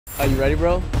Are you ready,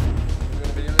 bro? You doing a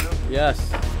video now?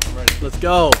 Yes. I'm ready. Let's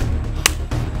go.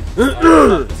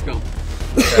 Let's go.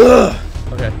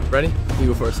 Okay, ready? You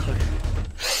go first. Okay.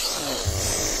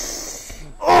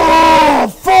 Oh,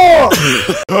 fuck!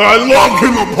 I love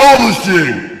Kindle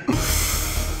Publishing!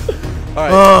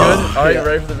 Alright, good? Alright, you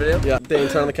ready for the video? Yeah. Dane,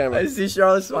 turn on the camera. I see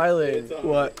Charlotte smiling.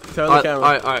 What? Turn on the camera.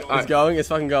 Alright. It's going? It's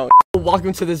fucking going.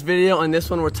 Welcome to this video. In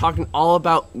this one, we're talking all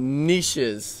about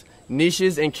niches.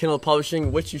 Niches in Kindle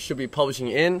Publishing, which you should be publishing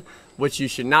in, which you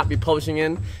should not be publishing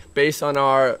in, based on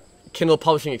our Kindle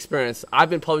Publishing experience. I've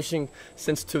been publishing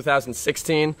since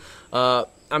 2016.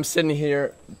 I'm sitting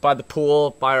here by the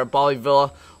pool, by our Bali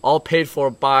villa, all paid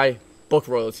for by book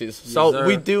royalties. So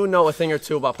we do know a thing or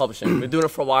two about publishing. We've been doing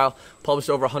it for a while. Published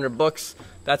over 100 books.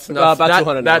 That's enough. About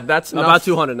 200 now. That's enough. About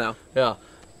 200 now. Yeah.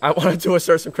 I wanted to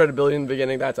assert some credibility in the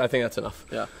beginning. I think that's enough.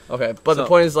 Yeah. Okay. But the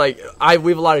point is, like,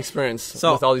 we have a lot of experience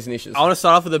with all these niches. I want to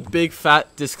start off with a big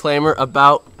fat disclaimer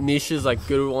about niches, like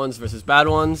good ones versus bad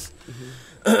ones.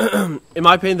 Mm-hmm. In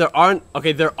my opinion, there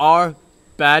are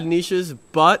bad niches,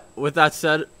 but with that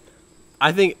said,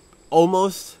 I think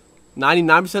almost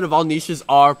 99% of all niches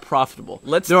are profitable.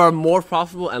 There are more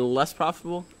profitable and less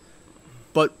profitable,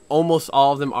 but almost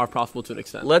all of them are profitable to an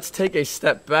extent. Let's take a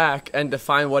step back and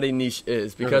define what a niche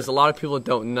is, because a lot of people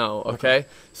don't know, okay?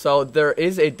 So there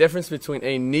is a difference between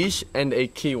a niche and a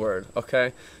keyword,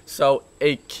 okay? So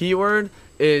a keyword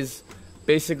is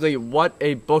basically what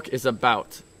a book is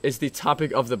about, is the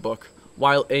topic of the book,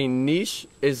 while a niche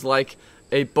is like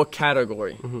a book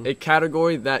category, a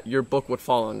category that your book would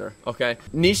fall under, okay?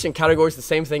 Niche and category is the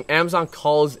same thing. Amazon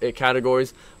calls it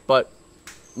categories, but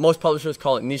most publishers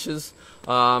call it niches.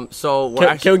 Can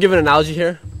we give an analogy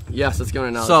here? Yes, let's give an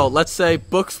analogy. So let's say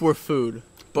books were food,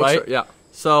 right? Yeah.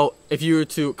 So if you were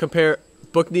to compare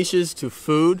book niches to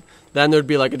food, then there'd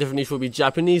be like a different niche would be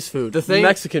Japanese food,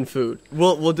 Mexican food.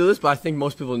 We'll do this, but I think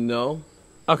most people know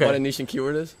what a niche and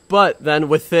keyword is. But then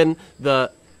within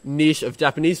the niche of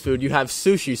Japanese food, you have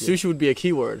sushi. Sushi would be a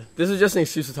keyword. This is just an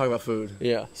excuse to talk about food.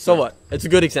 Yeah. So what? It's a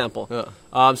good example.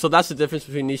 Yeah. So that's the difference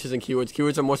between niches and keywords.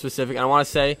 Keywords are more specific. And I want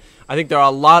to say, I think there are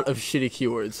a lot of shitty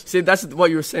keywords. See, that's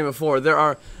what you were saying before.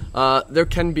 There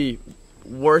can be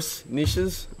worse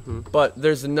niches, but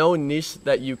there's no niche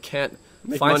that you can't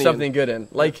find something good in.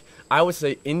 Like, I would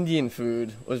say Indian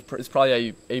food is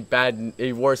probably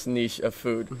a worse niche of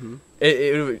food.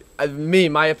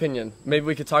 My opinion. Maybe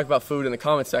we could talk about food in the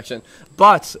comment section.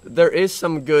 But there is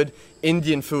some good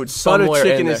Indian food somewhere Butter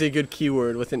chicken in there. is a good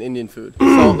keyword within Indian food.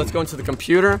 So let's go into the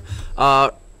computer.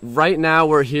 Right now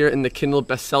we're here in the Kindle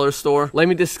bestseller store. Let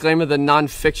me disclaimer the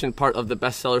non-fiction part of the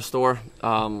bestseller store.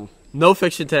 No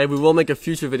fiction today. We will make a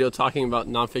future video talking about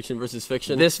non-fiction versus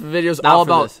fiction. This video is all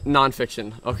about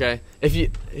non-fiction. Okay. If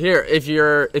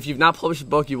you've not published a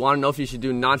book, you want to know if you should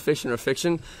do non-fiction or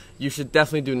fiction, you should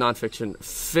definitely do non-fiction.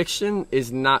 Fiction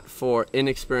is not for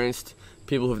inexperienced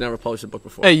people who've never published a book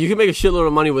before. Hey, you can make a shitload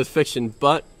of money with fiction,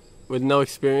 but with no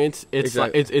experience, it's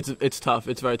Exactly. it's tough.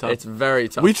 It's very tough. It's very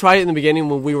tough. We tried it in the beginning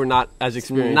when we were not as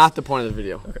experienced. Not the point of the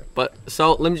video. Okay. But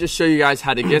so let me just show you guys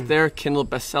how to get there. Kindle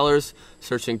bestsellers.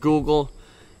 Search in Google.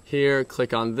 Here,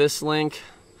 click on this link.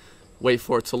 Wait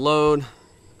for it to load.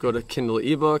 Go to Kindle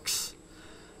eBooks.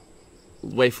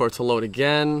 Wait for it to load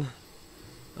again.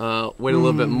 Wait a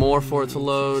little bit more for it to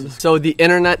load. So the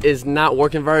internet is not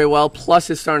working very well.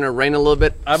 Plus, it's starting to rain a little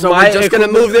bit. So we're just gonna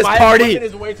move this party. My equipment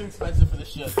is way too expensive for this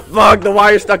shit. Fuck, the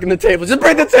wire's stuck in the table. Just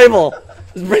bring the table.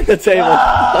 Just bring the table.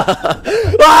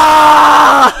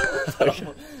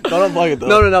 Don't unplug it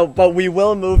though. No. But we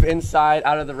will move inside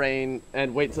out of the rain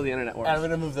and wait till the internet works. I'm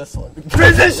gonna move this one.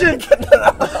 Transition.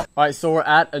 Alright, so we're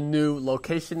at a new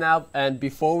location now, and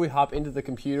before we hop into the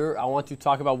computer, I want to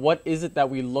talk about what is it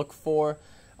that we look for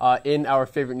in our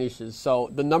favorite niches. So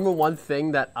the number one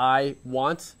thing that I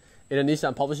want in a niche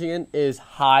I'm publishing in is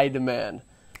high demand.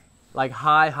 Like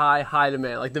high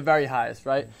demand, like the very highest,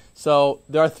 right? So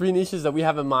there are three niches that we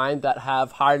have in mind that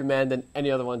have higher demand than any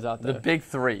other ones out there. The big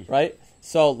three. Right?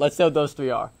 So let's say what those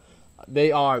three are.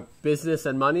 They are business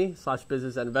and money /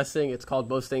 business and investing. It's called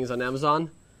Most Things on Amazon.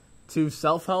 2,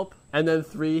 self-help. And then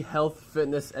 3, health,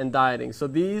 fitness, and dieting. So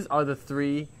these are the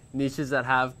three niches that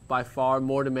have by far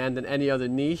more demand than any other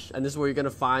niche. And this is where you're going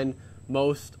to find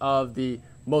most of the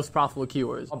most profitable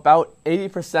keywords. About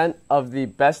 80% of the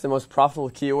best and most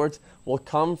profitable keywords will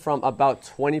come from about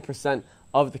 20%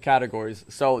 of the categories.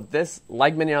 So this,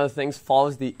 like many other things,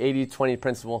 follows the 80-20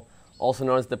 principle, also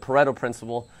known as the Pareto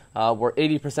principle, where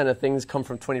 80% of things come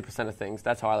from 20% of things.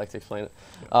 That's how I like to explain it.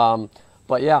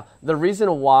 But yeah, the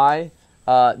reason why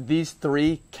these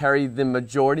three carry the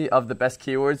majority of the best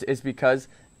keywords is because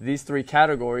these three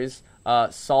categories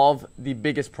solve the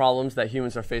biggest problems that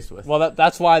humans are faced with. Well,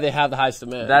 that's why they have the highest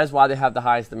demand. That is why they have the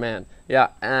highest demand. Yeah,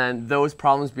 and those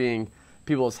problems being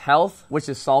people's health, which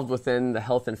is solved within the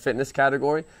health and fitness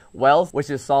category, wealth, which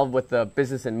is solved with the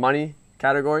business and money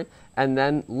category, and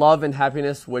then love and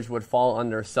happiness, which would fall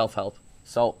under self-help.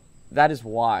 So that is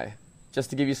why, just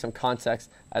to give you some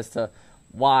context as to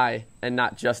why and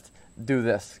not just do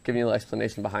this, giving you a little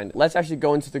explanation behind it. Let's actually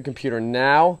go into the computer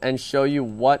now and show you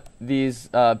what these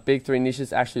big three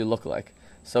niches actually look like.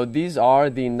 So these are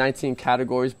the 19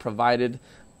 categories provided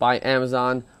by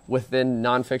Amazon within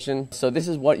nonfiction. So this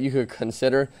is what you could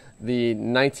consider the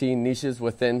 19 niches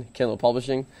within Kindle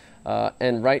Publishing.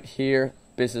 And right here,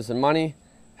 business and money,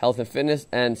 health and fitness,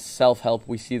 and self-help,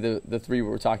 we see the three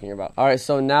we're talking about. All right,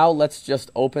 so now let's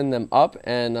just open them up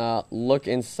and look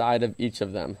inside of each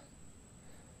of them.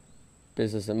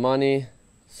 Business and money,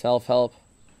 self-help,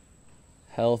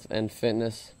 health and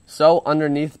fitness. So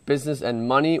underneath business and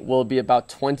money will be about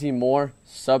 20 more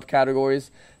subcategories.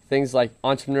 Things like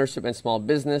entrepreneurship and small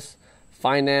business,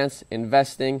 finance,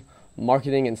 investing,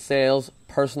 marketing and sales,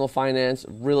 personal finance,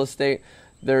 real estate.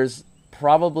 There is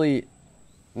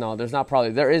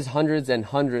hundreds and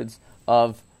hundreds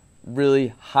of really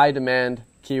high demand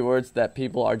keywords that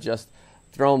people are just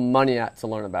throwing money at to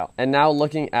learn about. And now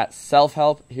looking at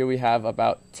self-help, here we have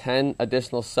about 10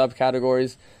 additional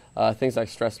subcategories. Things like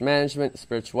stress management,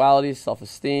 spirituality,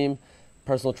 self-esteem,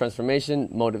 personal transformation,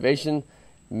 motivation,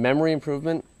 memory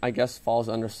improvement, I guess falls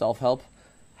under self-help,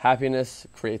 happiness,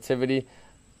 creativity.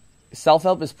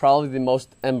 Self-help is probably the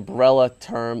most umbrella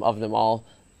term of them all.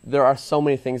 There are so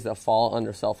many things that fall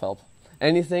under self-help.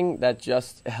 Anything that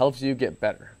just helps you get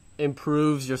better.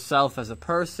 Improves yourself as a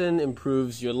person,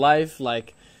 improves your life,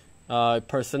 like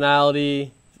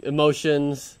personality,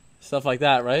 emotions, stuff like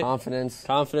that, right? Confidence,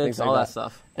 all that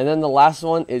stuff. And then the last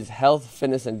one is health,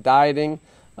 fitness, and dieting.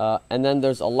 And then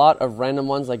there's a lot of random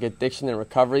ones like addiction and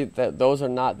recovery. Those are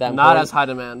not that not important. as high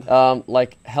demand.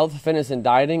 Like health, fitness, and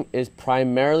dieting is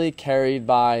primarily carried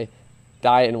by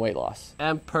diet and weight loss.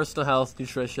 And personal health,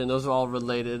 nutrition, those are all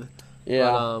related.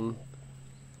 Yeah.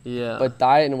 Yeah. But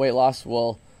diet and weight loss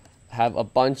will have a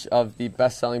bunch of the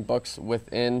best-selling books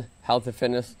within health and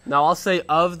fitness. Now, I'll say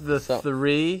of the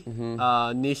three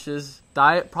niches,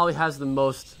 diet probably has the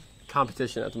most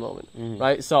competition at the moment,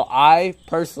 right? So I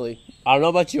don't know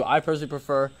about you, I personally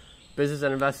prefer business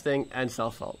and investing and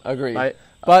self-help. Agreed. Right?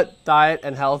 But diet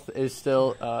and health is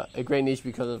still a great niche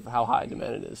because of how high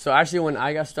demand it is. So actually, when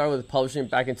I got started with publishing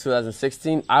back in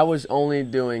 2016, I was only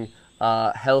doing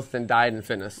health and diet and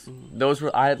fitness.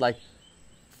 I had like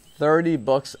 30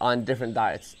 books on different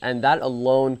diets, and that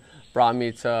alone brought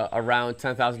me to around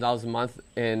 $10,000 a month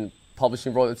in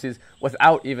publishing royalties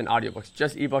without even audiobooks,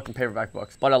 just ebook and paperback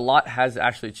books. But a lot has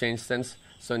actually changed since.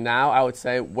 So now I would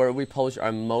say where we publish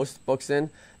our most books in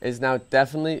is now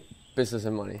definitely business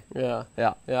and money. Yeah.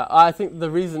 Yeah. I think the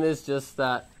reason is just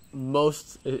that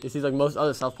it seems like most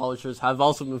other self-publishers have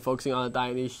also been focusing on a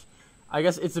diet niche. I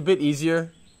guess it's a bit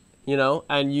easier,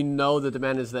 and the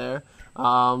demand is there.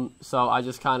 So I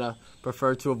just kind of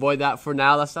prefer to avoid that for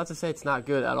now. That's not to say it's not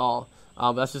good at all.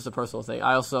 That's just a personal thing.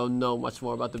 I also know much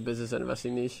more about the business and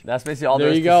investing niche. That's basically all there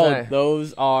there is you go. to say.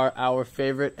 Those are our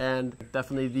favorite and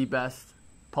definitely the best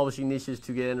publishing niches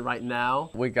to get in right now.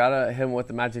 We gotta hit him with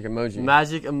the magic emoji.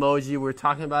 Magic emoji. We're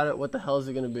talking about it. What the hell is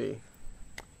it gonna be?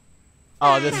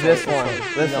 Oh, this one.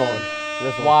 This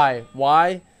one.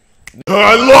 Why?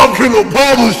 I love Kindle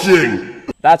Publishing!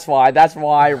 That's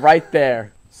why, right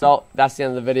there. So, that's the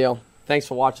end of the video. Thanks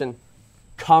for watching.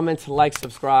 Comment, like,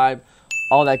 subscribe,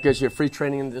 all that good shit. Free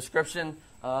training in the description.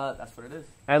 That's what it is.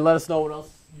 And let us know what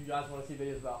else you guys want to see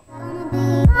videos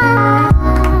about.